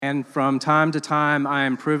And from time to time, I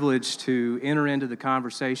am privileged to enter into the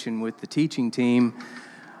conversation with the teaching team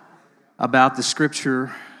about the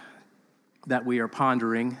scripture that we are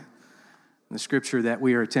pondering, the scripture that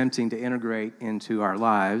we are attempting to integrate into our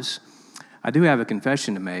lives. I do have a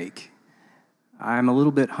confession to make. I'm a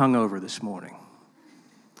little bit hungover this morning.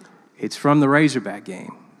 It's from the Razorback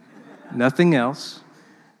game, nothing else.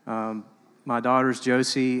 My daughters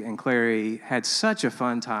Josie and Clary had such a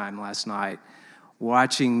fun time last night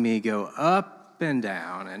watching me go up and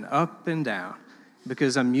down,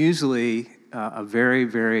 because I'm usually a very,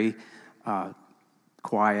 very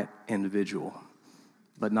quiet individual,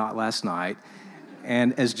 but not last night.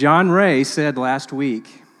 And as John Ray said last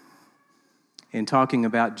week in talking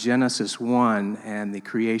about Genesis 1 and the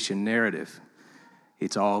creation narrative,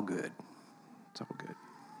 it's all good. It's all good.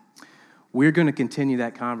 We're going to continue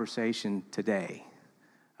that conversation today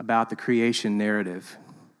about the creation narrative.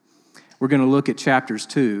 We're going to look at chapters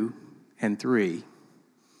 2 and 3.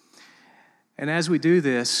 And as we do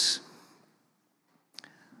this,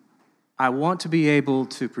 I want to be able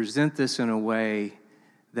to present this in a way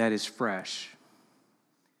that is fresh.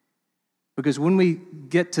 Because when we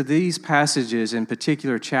get to these passages, in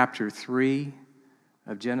particular chapter 3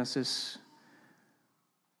 of Genesis,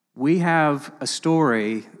 we have a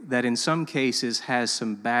story that in some cases has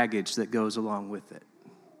some baggage that goes along with it.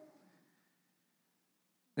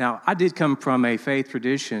 Now, I did come from a faith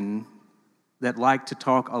tradition that liked to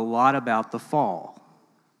talk a lot about the fall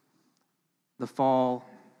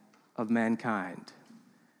of mankind.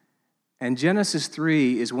 And Genesis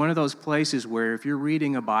 3 is one of those places where if you're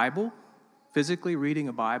reading a Bible, physically reading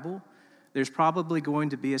a Bible, there's probably going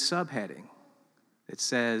to be a subheading that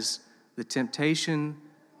says the temptation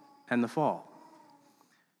and the fall.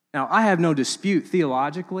 Now, I have no dispute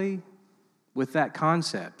theologically with that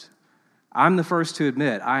concept. I'm the first to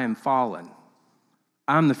admit I am fallen.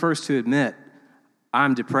 I'm the first to admit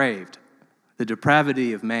I'm depraved, the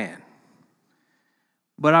depravity of man.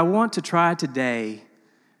 But I want to try today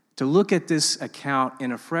to look at this account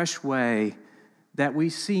in a fresh way that we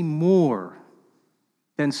see more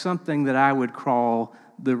than something that I would call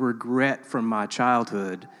the regret from my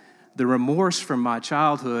childhood, the remorse from my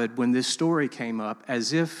childhood when this story came up,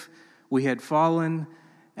 as if we had fallen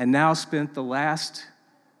and now spent the last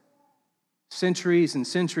centuries and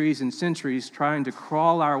centuries and centuries trying to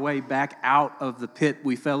crawl our way back out of the pit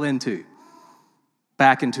we fell into,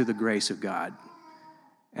 back into the grace of God,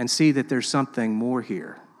 and see that there's something more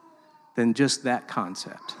here than just that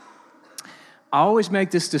concept. I always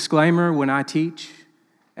make this disclaimer when I teach,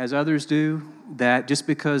 as others do, that just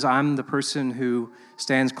because I'm the person who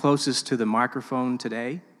stands closest to the microphone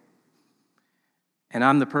today, and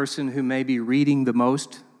I'm the person who may be reading the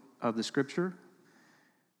most of the scripture,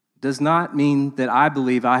 does not mean that I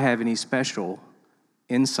believe I have any special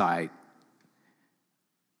insight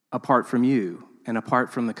apart from you and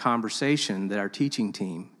apart from the conversation that our teaching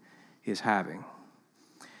team is having.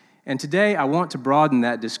 And today I want to broaden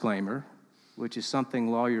that disclaimer, which is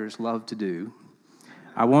something lawyers love to do.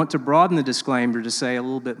 I want to broaden the disclaimer to say a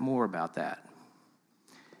little bit more about that.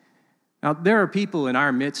 Now, there are people in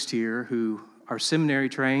our midst here who are seminary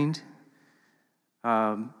trained,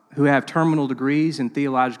 who have terminal degrees in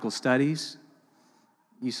theological studies.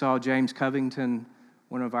 You saw James Covington,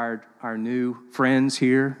 one of our new friends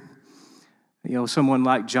here. You know, someone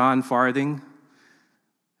like John Farthing,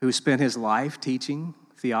 who spent his life teaching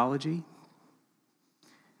theology.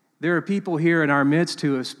 There are people here in our midst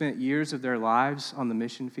who have spent years of their lives on the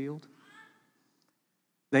mission field.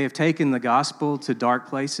 They have taken the gospel to dark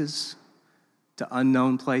places, to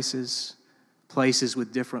unknown places, places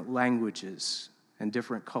with different languages and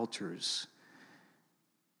different cultures.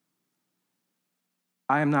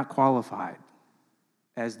 I am not qualified,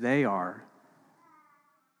 as they are,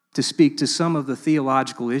 to speak to some of the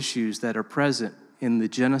theological issues that are present in the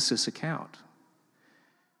Genesis account.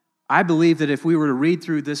 I believe that if we were to read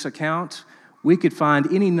through this account, we could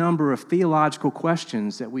find any number of theological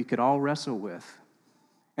questions that we could all wrestle with.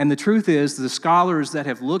 And the truth is, the scholars that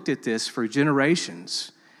have looked at this for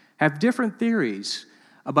generations have different theories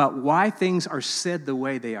about why things are said the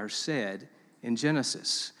way they are said in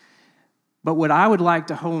Genesis. But what I would like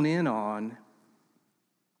to hone in on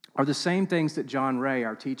are the same things that John Ray,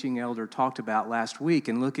 our teaching elder, talked about last week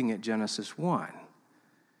in looking at Genesis 1.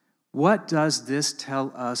 What does this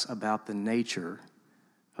tell us about the nature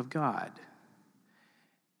of God?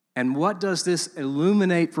 And what does this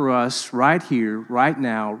illuminate for us right here, right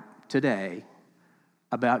now, today,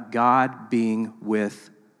 about God being with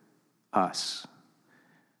us?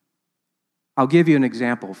 I'll give you an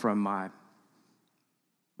example from my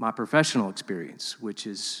professional experience, which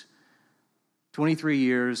is 23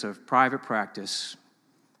 years of private practice,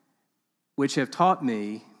 which have taught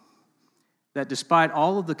me that despite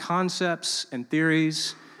all of the concepts and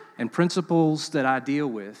theories and principles that I deal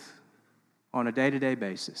with on a day-to-day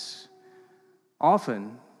basis,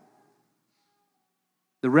 often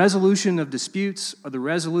the resolution of disputes or the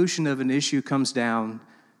resolution of an issue comes down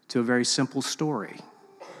to a very simple story.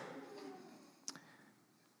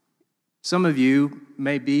 Some of you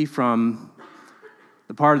may be from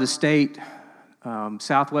the part of the state,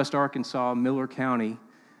 southwest Arkansas, Miller County,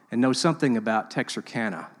 and know something about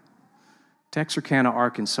Texarkana. Texarkana,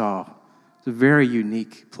 Arkansas is a very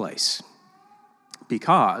unique place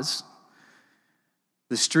because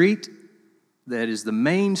the street that is the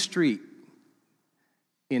main street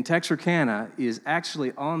in Texarkana is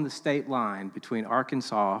actually on the state line between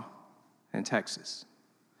Arkansas and Texas.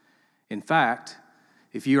 In fact,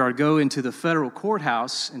 if you are to go into the federal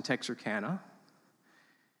courthouse in Texarkana,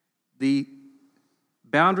 the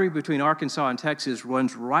boundary between Arkansas and Texas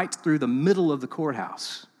runs right through the middle of the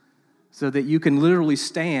courthouse so that you can literally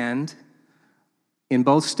stand in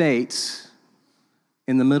both states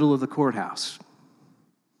in the middle of the courthouse.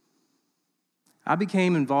 I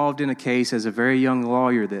became involved in a case as a very young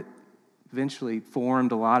lawyer that eventually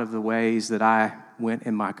formed a lot of the ways that I went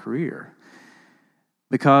in my career.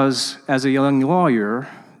 Because as a young lawyer,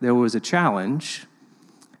 there was a challenge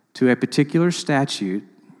to a particular statute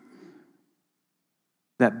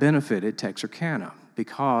that benefited Texarkana.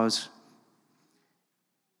 Because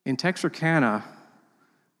in Texarkana,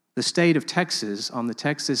 the state of Texas, on the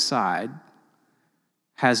Texas side,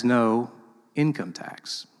 has no income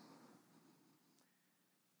tax.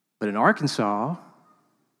 But in Arkansas,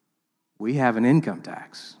 we have an income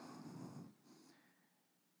tax.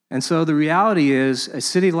 And so the reality is, a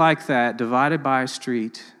city like that, divided by a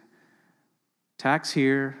street, tax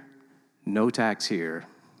here, no tax here,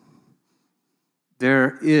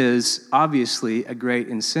 there is obviously a great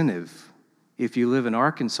incentive if you live in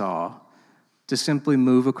Arkansas to simply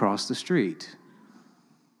move across the street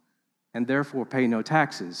and therefore pay no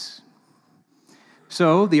taxes.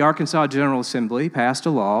 So the Arkansas General Assembly passed a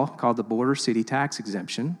law called the Border City Tax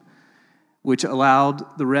Exemption, which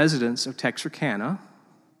allowed the residents of Texarkana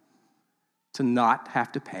to not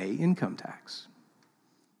have to pay income tax.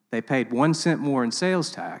 They paid 1 cent more in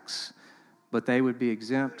sales tax, but they would be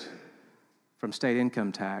exempt from state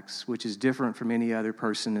income tax, which is different from any other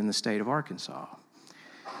person in the state of Arkansas.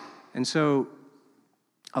 And so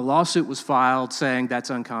a lawsuit was filed saying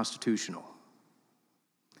that's unconstitutional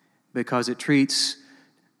because it treats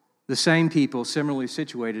the same people similarly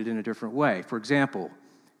situated in a different way. For example,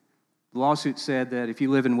 the lawsuit said that if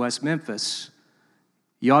you live in West Memphis,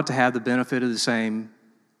 you ought to have the benefit of the same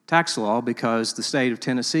tax law because the state of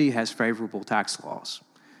Tennessee has favorable tax laws,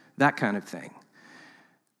 that kind of thing.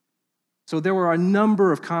 So there were a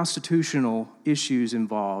number of constitutional issues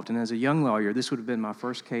involved, and as a young lawyer, this would have been my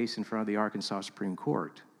first case in front of the Arkansas Supreme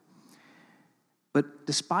Court. But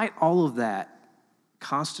despite all of that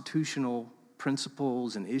constitutional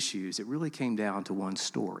principles and issues, it really came down to one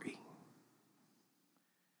story.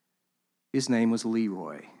 His name was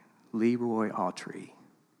Leroy Autry.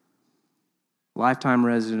 Lifetime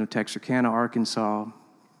resident of Texarkana, Arkansas,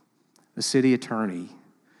 a city attorney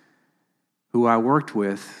who I worked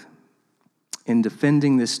with in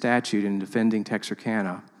defending this statute and defending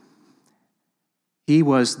Texarkana. He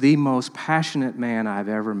was the most passionate man I've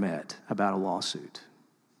ever met about a lawsuit.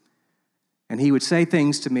 And he would say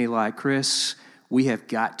things to me like, "Chris, we have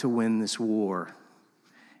got to win this war."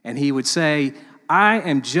 And he would say, "I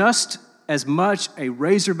am just as much a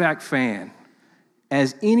Razorback fan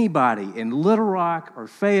as anybody in Little Rock or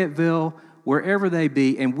Fayetteville, wherever they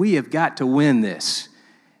be, and we have got to win this."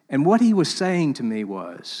 And what he was saying to me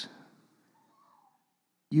was,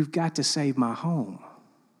 "You've got to save my home."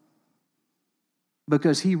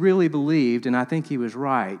 Because he really believed, and I think he was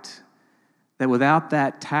right, that without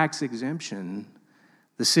that tax exemption,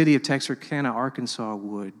 the city of Texarkana, Arkansas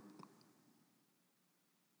would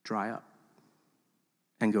dry up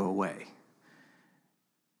and go away.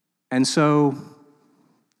 And so,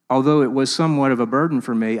 although it was somewhat of a burden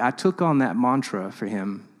for me, I took on that mantra for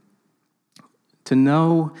him to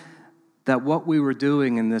know that what we were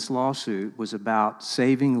doing in this lawsuit was about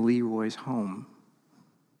saving Leroy's home.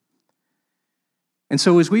 And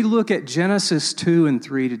so as we look at Genesis 2 and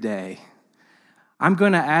 3 today, I'm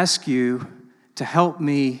going to ask you to help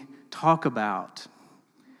me talk about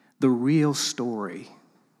the real story,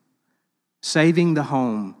 saving the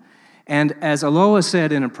home. And as Aloha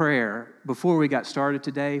said in a prayer before we got started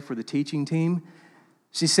today for the teaching team,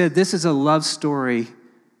 she said, this is a love story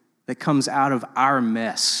that comes out of our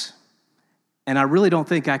mess And I really don't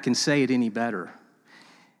think I can say it any better.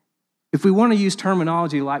 If we want to use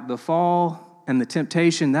terminology like the fall and the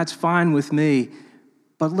temptation, that's fine with me,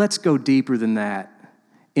 but let's go deeper than that.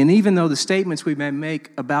 And even though the statements we may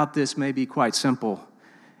make about this may be quite simple,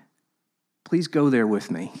 please go there with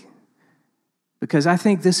me, because I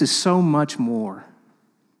think this is so much more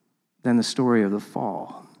than the story of the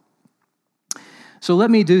fall. So let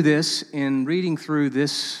me do this in reading through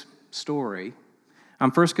this story. I'm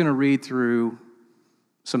first going to read through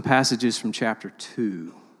some passages from chapter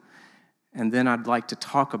 2, and then I'd like to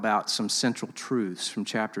talk about some central truths from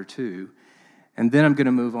chapter 2, and then I'm going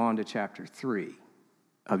to move on to chapter 3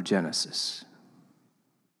 of Genesis.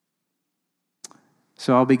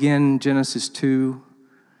 So I'll begin Genesis 2,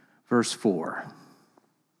 verse 4.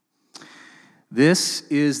 This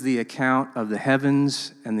is the account of the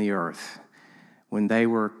heavens and the earth when they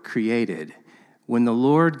were created, when the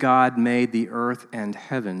Lord God made the earth and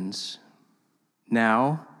heavens.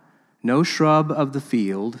 Now, no shrub of the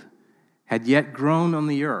field had yet grown on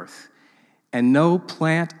the earth, and no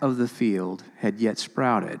plant of the field had yet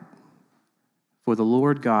sprouted. For the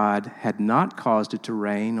Lord God had not caused it to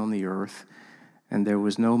rain on the earth, and there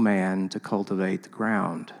was no man to cultivate the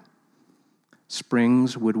ground.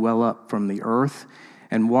 Springs would well up from the earth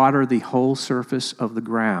and water the whole surface of the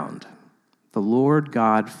ground. The Lord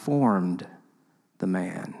God formed the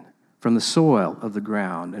man from the soil of the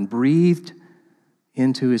ground and breathed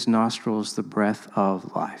into his nostrils the breath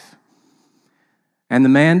of life. And the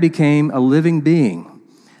man became a living being.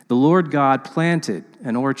 The Lord God planted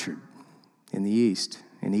an orchard in the east,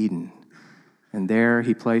 in Eden, and there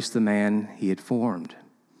he placed the man he had formed.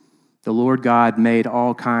 The Lord God made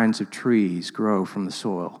all kinds of trees grow from the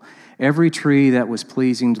soil, every tree that was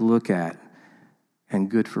pleasing to look at and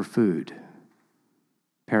good for food.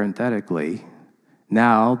 Parenthetically,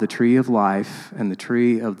 now the tree of life and the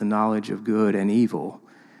tree of the knowledge of good and evil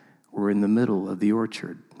were in the middle of the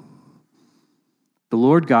orchard. The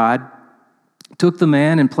Lord God took the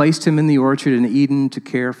man and placed him in the orchard in Eden to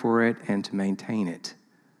care for it and to maintain it.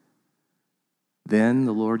 Then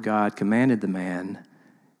the Lord God commanded the man,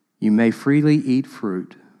 "You may freely eat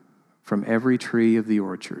fruit from every tree of the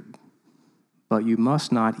orchard, but you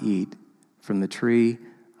must not eat from the tree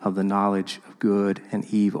of the knowledge of good and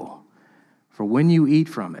evil. For when you eat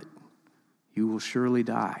from it, you will surely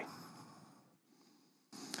die."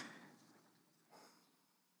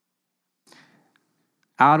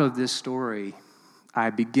 Out of this story,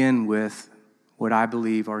 I begin with what I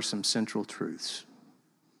believe are some central truths.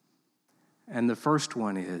 And the first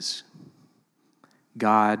one is,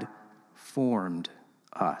 God formed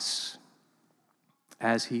us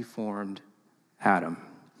as he formed Adam.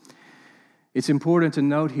 It's important to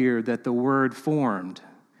note here that the word formed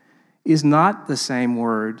is not the same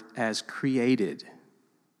word as created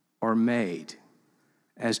or made,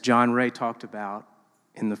 as John Ray talked about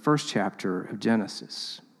in the first chapter of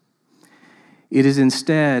Genesis. It is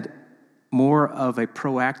instead more of a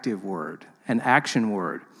proactive word, an action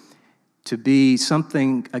word, to be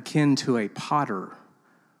something akin to a potter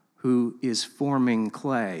who is forming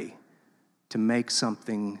clay to make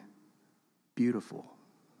something beautiful.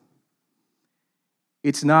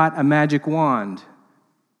 It's not a magic wand.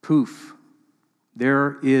 Poof.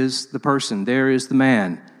 There is the person. There is the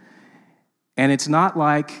man. And it's not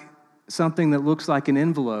like something that looks like an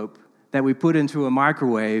envelope that we put into a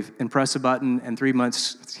microwave and press a button, and 3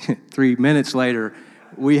 minutes later,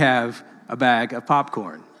 we have a bag of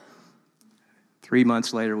popcorn. 3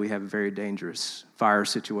 months later, we have a very dangerous fire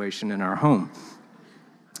situation in our home.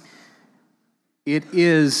 It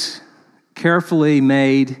is carefully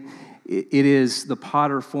made. It is the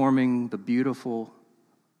potter forming the beautiful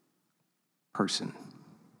person.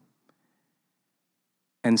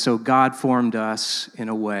 And so God formed us in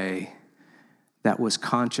a way that was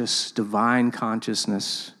conscious, divine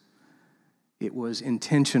consciousness. It was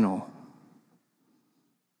intentional,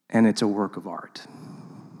 and it's a work of art.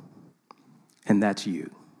 And that's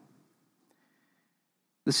you.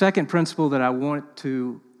 The second principle that I want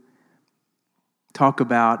to talk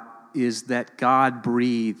about is that God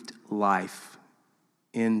breathed life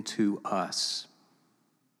into us.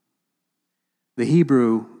 The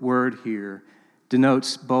Hebrew word here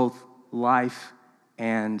denotes both life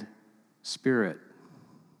and spirit.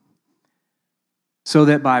 So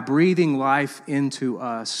that by breathing life into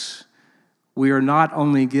us, we are not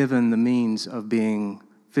only given the means of being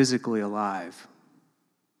physically alive,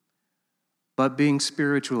 but being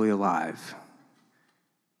spiritually alive.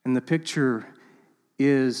 And the picture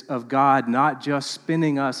is of God not just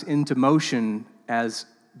spinning us into motion as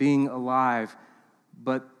being alive,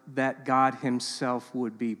 but that God himself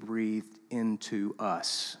would be breathed into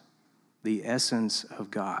us the essence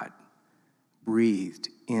of God, breathed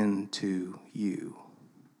into you,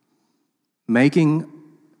 making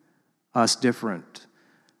us different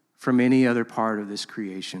from any other part of this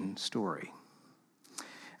creation story.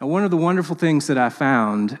 And one of the wonderful things that I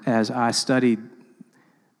found as I studied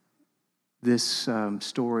this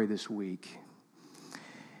story this week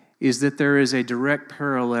is that there is a direct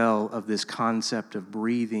parallel of this concept of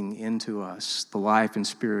breathing into us the life and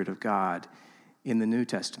spirit of God in the New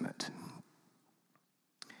Testament.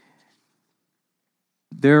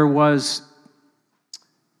 There was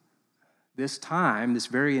this time, this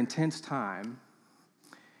very intense time,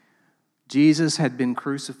 Jesus had been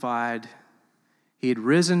crucified. He had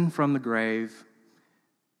risen from the grave,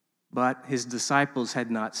 but his disciples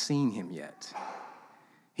had not seen him yet.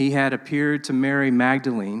 He had appeared to Mary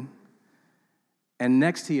Magdalene, and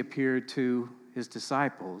next he appeared to his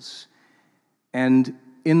disciples. And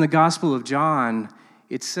in the Gospel of John,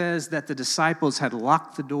 it says that the disciples had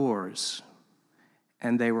locked the doors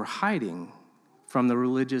and they were hiding from the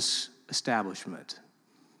religious establishment.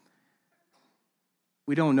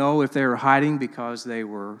 We don't know if they were hiding because they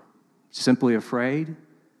were simply afraid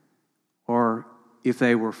or if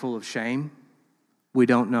they were full of shame. We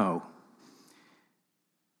don't know.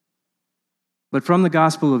 But from the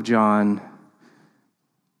Gospel of John,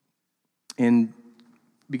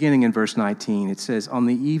 beginning in verse 19, it says, "On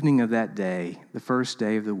the evening of that day, the first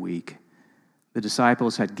day of the week, the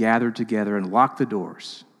disciples had gathered together and locked the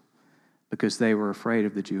doors because they were afraid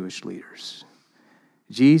of the Jewish leaders.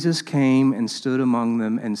 Jesus came and stood among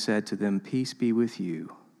them and said to them, 'Peace be with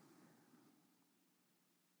you.'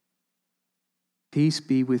 Peace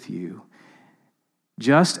be with you.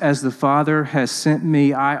 Just as the Father has sent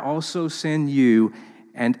me, I also send you."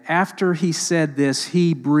 And after he said this,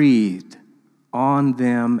 he breathed on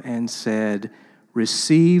them and said,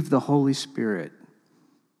 "Receive the Holy Spirit.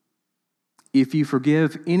 If you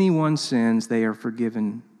forgive anyone's sins, they are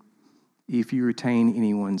forgiven. If you retain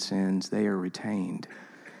anyone's sins, they are retained."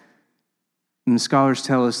 And the scholars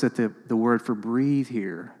tell us that the word for breathe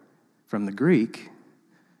here from the Greek,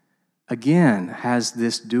 again, has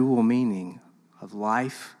this dual meaning of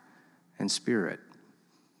life and spirit.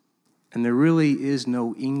 And there really is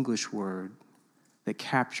no English word that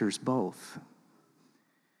captures both.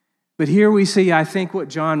 But here we see, I think what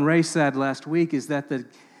John Ray said last week is that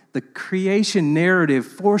the creation narrative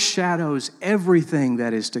foreshadows everything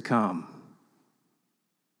that is to come.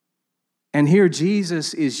 And here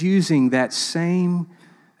Jesus is using that same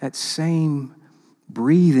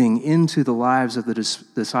breathing into the lives of the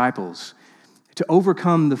disciples to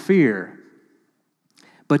overcome the fear,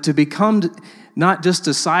 but to become not just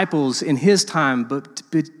disciples in his time, but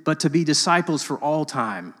to be disciples for all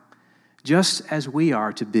time, just as we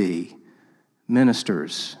are to be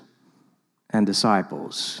ministers and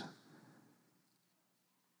disciples.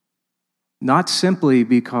 Not simply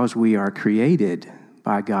because we are created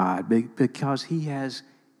by God, but because he has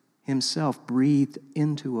himself breathed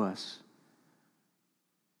into us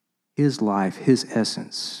his life, his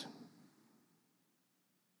essence.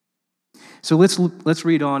 So let's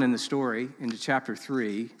read on in the story into chapter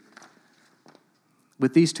 3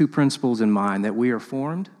 with these two principles in mind, that we are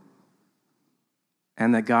formed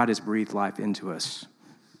and that God has breathed life into us.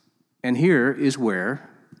 And here is where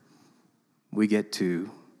we get to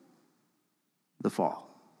the fall.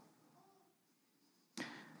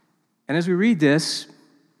 And as we read this,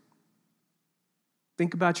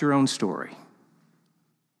 think about your own story.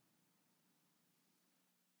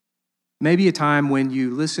 Maybe a time when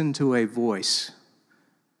you listened to a voice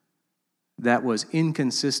that was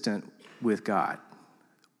inconsistent with God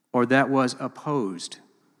or that was opposed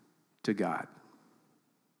to God.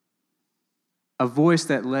 A voice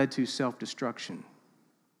that led to self-destruction.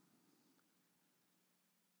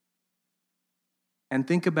 And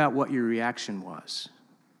think about what your reaction was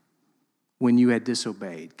when you had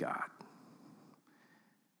disobeyed God.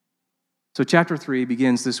 So chapter 3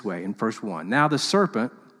 begins this way in verse 1. "Now the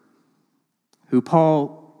serpent," who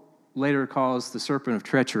Paul later calls the serpent of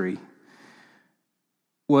treachery,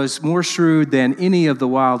 "was more shrewd than any of the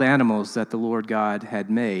wild animals that the Lord God had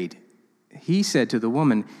made. He said to the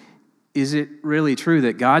woman, 'Is it really true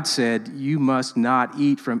that God said, you must not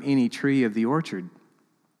eat from any tree of the orchard?'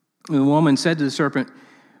 And the woman said to the serpent,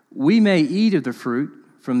 'We may eat of the fruit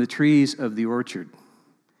from the trees of the orchard.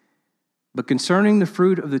 But concerning the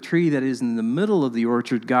fruit of the tree that is in the middle of the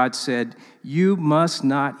orchard, God said, you must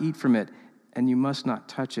not eat from it, and you must not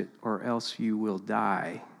touch it, or else you will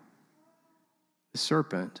die.' The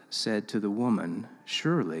serpent said to the woman,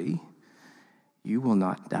 'Surely you will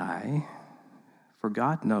not die, for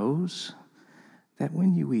God knows that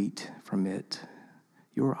when you eat from it,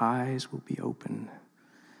 your eyes will be open,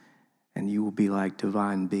 and you will be like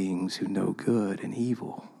divine beings who know good and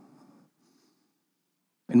evil.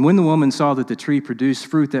 And when the woman saw that the tree produced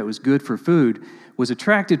fruit that was good for food, was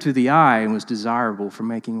attractive to the eye, and was desirable for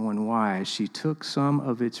making one wise, she took some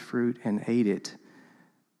of its fruit and ate it.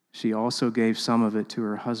 She also gave some of it to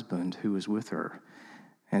her husband who was with her,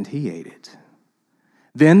 and he ate it.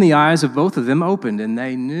 Then the eyes of both of them opened, and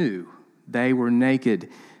they knew they were naked.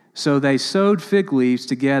 So they sewed fig leaves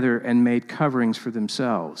together and made coverings for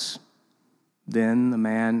themselves. Then the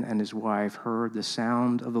man and his wife heard the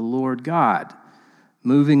sound of the Lord God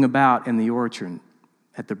moving about in the orchard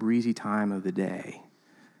at the breezy time of the day.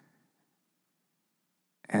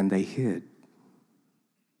 And they hid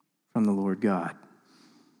from the Lord God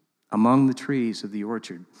among the trees of the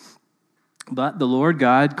orchard. But the Lord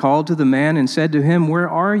God called to the man and said to him, "Where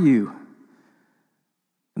are you?"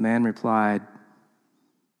 The man replied,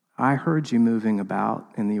 "I heard you moving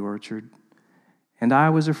about in the orchard, and I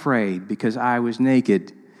was afraid because I was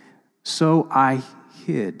naked, so I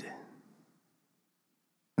hid."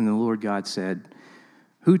 And the Lord God said,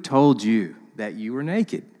 "Who told you that you were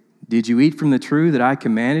naked? Did you eat from the tree that I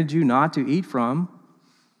commanded you not to eat from?"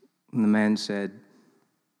 And the man said,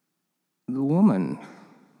 "The woman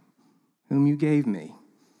whom you gave me,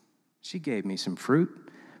 she gave me some fruit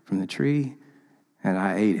from the tree, and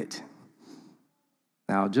I ate it."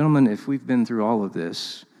 Now, gentlemen, if we've been through all of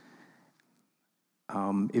this,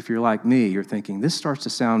 if you're like me, you're thinking, this starts to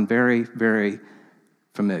sound very, very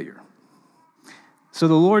familiar. So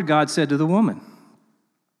the Lord God said to the woman,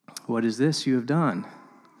 "What is this you have done?"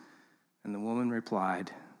 And the woman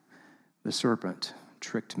replied, "The serpent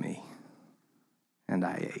tricked me, and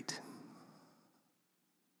I ate."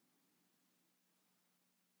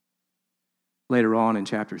 Later on in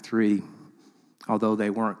chapter 3, although they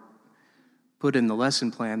weren't put in the lesson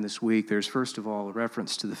plan this week, there's first of all a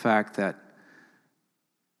reference to the fact that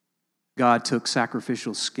God took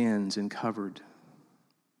sacrificial skins and covered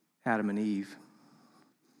Adam and Eve.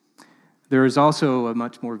 There is also a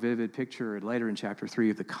much more vivid picture later in chapter 3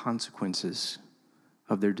 of the consequences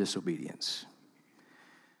of their disobedience.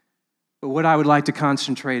 But what I would like to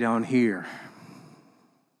concentrate on here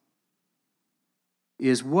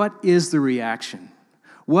is, what is the reaction?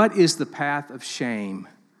 What is the path of shame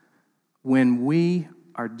when we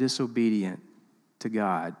are disobedient to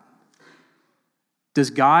God?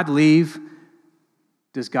 Does God leave?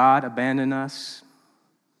 Does God abandon us?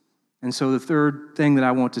 And so the third thing that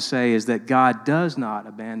I want to say is that God does not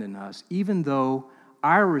abandon us, even though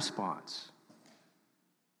our response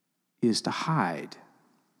is to hide.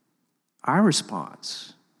 Our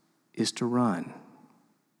response is to run.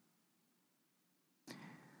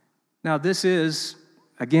 Now, this is,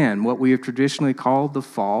 again, what we have traditionally called the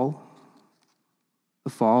fall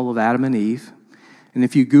of Adam and Eve. And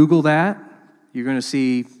if you Google that, you're going to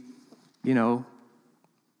see,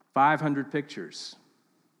 500 pictures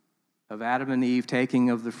of Adam and Eve taking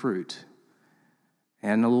of the fruit,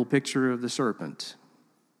 and a little picture of the serpent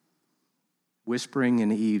whispering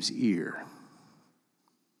in Eve's ear.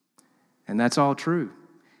 And that's all true.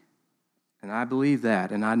 And I believe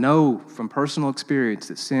that. And I know from personal experience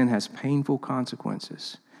that sin has painful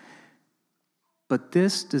consequences. But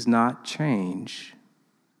this does not change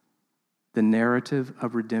the narrative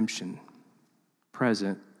of redemption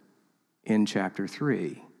present in chapter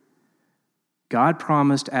 3. God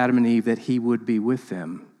promised Adam and Eve that he would be with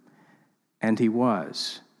them, and he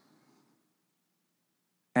was.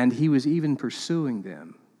 And he was even pursuing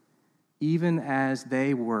them, even as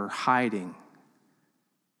they were hiding,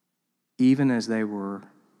 even as they were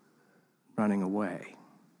running away.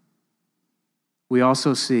 We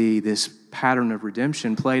also see this pattern of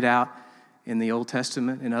redemption played out in the Old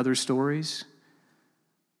Testament and other stories,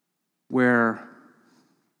 where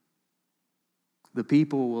the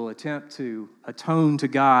people will attempt to atone to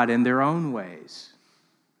God in their own ways,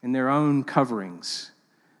 in their own coverings.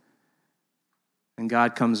 And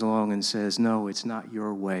God comes along and says, "No, it's not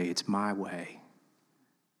your way, it's my way.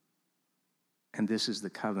 And this is the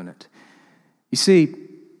covenant." You see,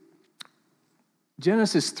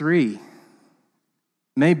 Genesis 3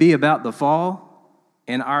 may be about the fall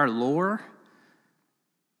in our lore,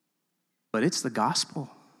 but it's the gospel.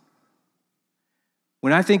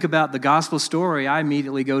 When I think about the gospel story, I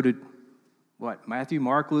immediately go to Matthew,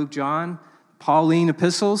 Mark, Luke, John, Pauline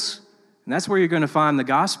epistles, and that's where you're going to find the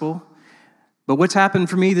gospel. But what's happened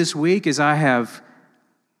for me this week is I have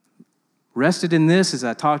rested in this as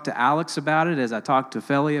I talked to Alex about it, as I talked to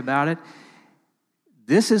Feli about it.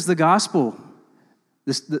 This is the gospel.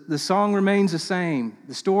 The song remains the same.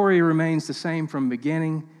 The story remains the same from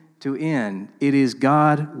beginning to end. It is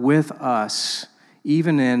God with us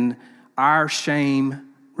even in our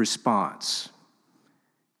shame response,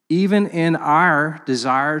 even in our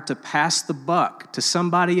desire to pass the buck to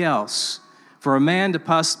somebody else, for a man to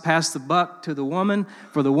pass the buck to the woman,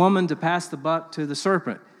 for the woman to pass the buck to the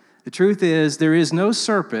serpent. The truth is, there is no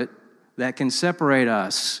serpent that can separate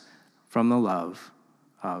us from the love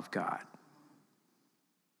of God.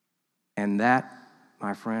 And that,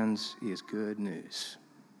 my friends, is good news.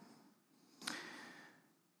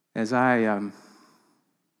 As I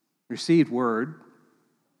received word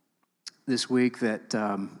this week that,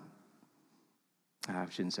 I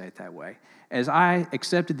shouldn't say it that way, as I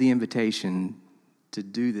accepted the invitation to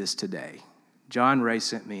do this today, John Ray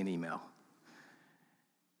sent me an email.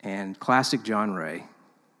 And classic John Ray,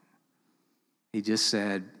 he just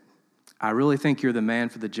said, I really think you're the man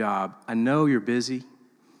for the job. I know you're busy.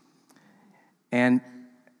 And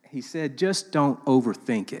he said, just don't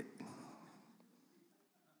overthink it.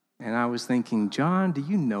 And I was thinking, John, do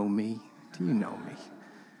you know me? Do you know me?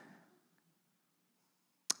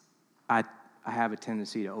 I have a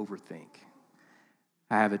tendency to overthink.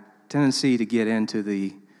 I have a tendency to get into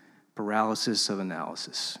the paralysis of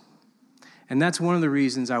analysis. And that's one of the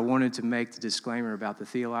reasons I wanted to make the disclaimer about the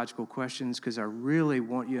theological questions, because I really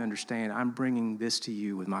want you to understand I'm bringing this to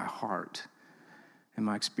you with my heart and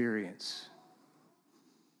my experience.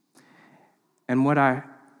 And what I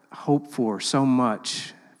hope for so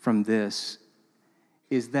much from this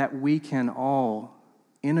is that we can all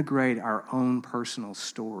integrate our own personal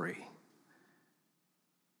story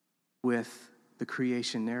with the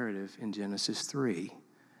creation narrative in Genesis 3,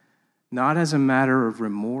 not as a matter of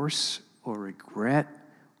remorse or regret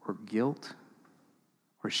or guilt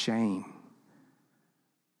or shame,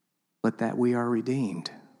 but that we are redeemed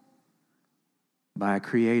by a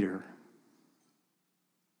Creator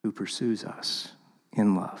who pursues us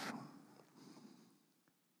in love.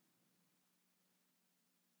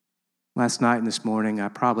 Last night and this morning, I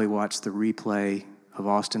probably watched the replay of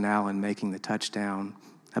Austin Allen making the touchdown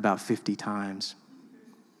about 50 times.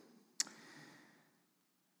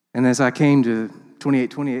 And as I came to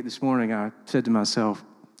 28:28 this morning, I said to myself,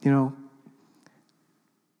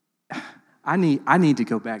 I need to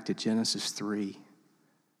go back to Genesis 3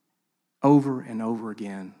 over and over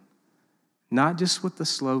again. Not just with the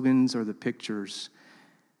slogans or the pictures,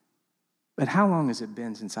 but how long has it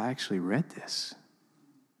been since I actually read this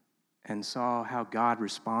and saw how God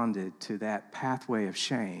responded to that pathway of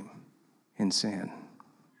shame and sin?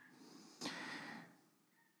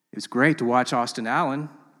 It was great to watch Austin Allen,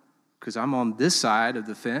 because I'm on this side of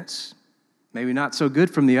the fence. Maybe not so good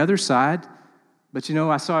from the other side, but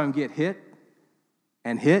I saw him get hit,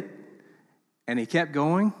 and he kept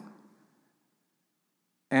going.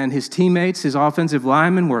 And his teammates, his offensive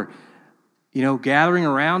linemen were, gathering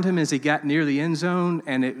around him as he got near the end zone,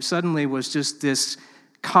 and it suddenly was just this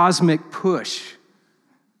cosmic push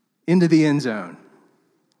into the end zone.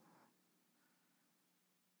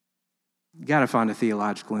 You got to find a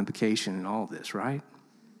theological implication in all of this, right?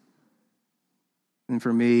 And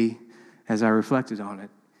for me, as I reflected on it,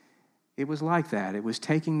 it was like that. It was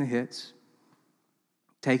taking the hits,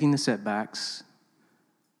 taking the setbacks,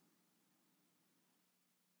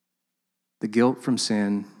 the guilt from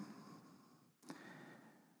sin,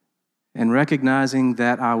 and recognizing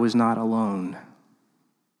that I was not alone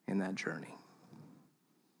in that journey,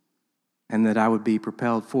 and that I would be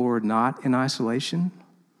propelled forward not in isolation,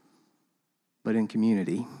 but in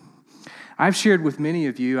community. I've shared with many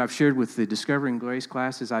of you, I've shared with the Discovering Grace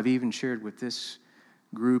classes, I've even shared with this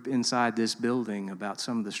group inside this building about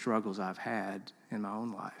some of the struggles I've had in my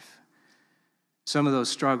own life. Some of those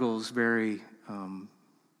struggles very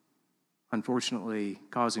unfortunately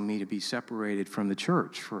causing me to be separated from the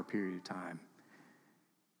church for a period of time.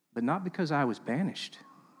 But not because I was banished,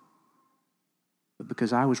 but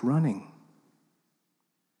because I was running.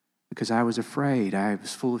 Because I was afraid, I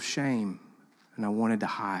was full of shame, and I wanted to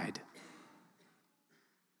hide.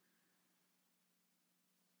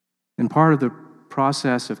 And part of the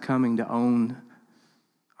process of coming to own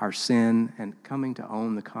our sin and coming to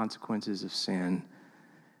own the consequences of sin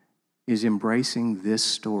is embracing this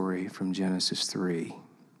story from Genesis 3.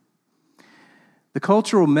 The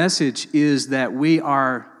cultural message is that we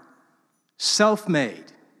are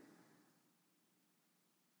self-made,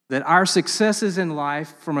 that our successes in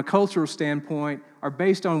life from a cultural standpoint are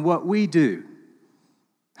based on what we do,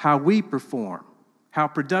 how we perform, how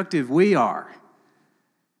productive we are.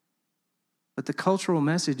 But the cultural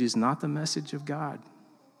message is not the message of God.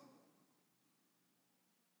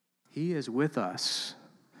 He is with us.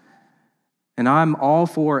 And I'm all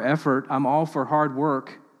for effort. I'm all for hard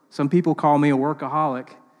work. Some people call me a workaholic.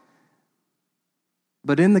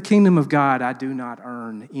 But in the kingdom of God, I do not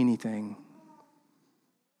earn anything.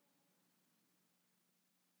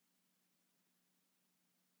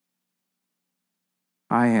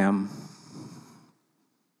 I am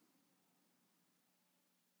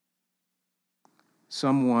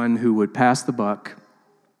someone who would pass the buck.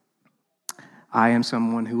 I am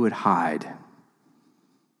someone who would hide,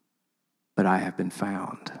 but I have been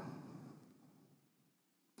found.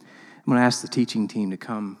 I'm going to ask the teaching team to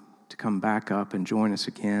come back up and join us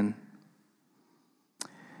again.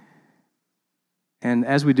 And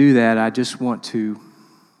as we do that, I just want to,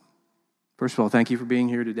 first of all, thank you for being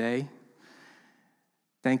here today.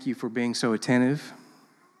 Thank you for being so attentive.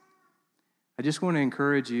 I just want to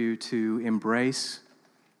encourage you to embrace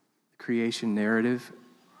the creation narrative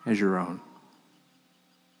as your own.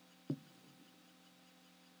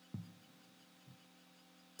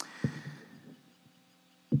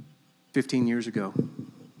 "15 years ago,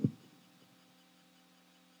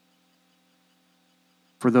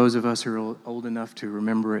 for those of us who are old enough to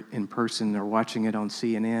remember it in person or watching it on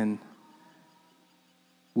CNN,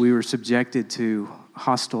 we were subjected to a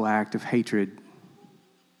hostile act of hatred,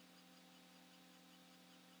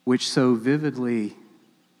 which so vividly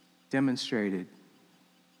demonstrated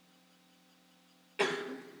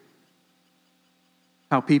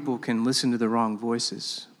how people can listen to the wrong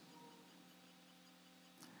voices.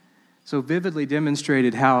 So vividly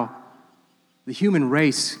demonstrated how the human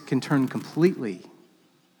race can turn completely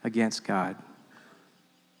against God.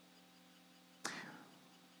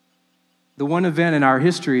 The one event in our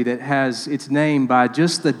history that has its name by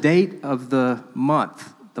just the date of the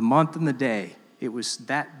month and the day, it was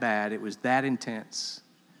that bad, it was that intense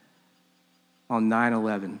on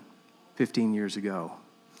 9/11, 15 years ago.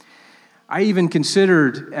 I even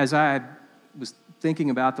considered, as I was thinking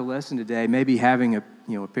about the lesson today, maybe having a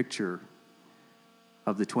picture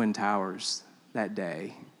of the Twin Towers that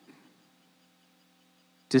day,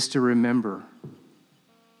 just to remember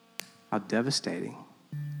how devastating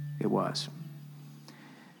it was.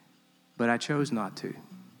 But I chose not to.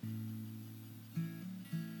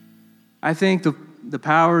 I think the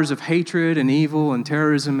powers of hatred and evil and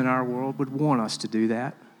terrorism in our world would want us to do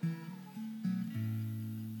that.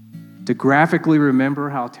 To graphically remember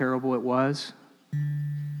how terrible it was,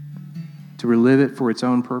 to relive it for its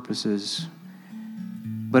own purposes.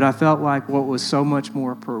 But I felt like what was so much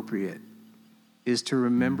more appropriate is to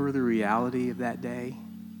remember the reality of that day,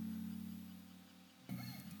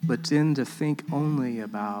 but then to think only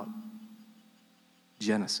about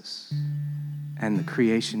Genesis and the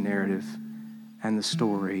creation narrative and the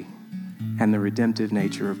story and the redemptive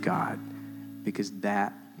nature of God, because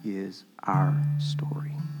that is our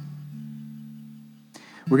story.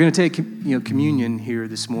 We're going to take communion here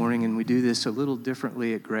this morning, and we do this a little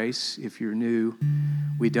differently at Grace. If you're new,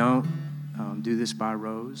 we don't do this by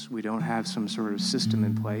rows. We don't have some sort of system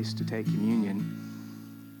in place to take communion.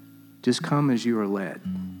 Just come as you are led.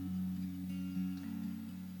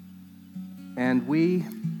 And we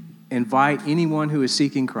invite anyone who is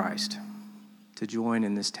seeking Christ to join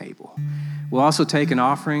in this table. We'll also take an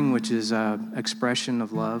offering, which is an expression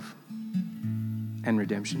of love and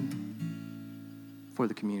redemption for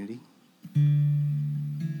the community.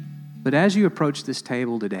 But as you approach this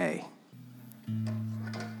table today,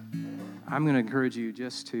 I'm going to encourage you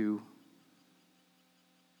just to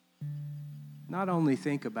not only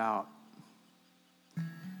think about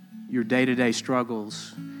your day-to-day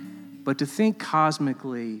struggles, but to think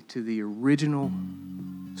cosmically to the original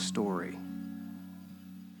story,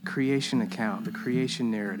 creation account, the creation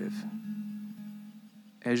narrative,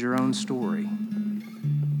 as your own story.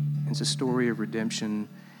 It's a story of redemption,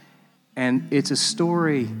 and it's a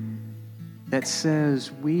story that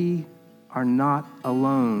says we are not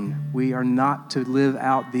alone. We are not to live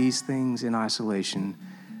out these things in isolation,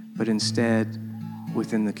 but instead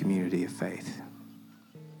within the community of faith.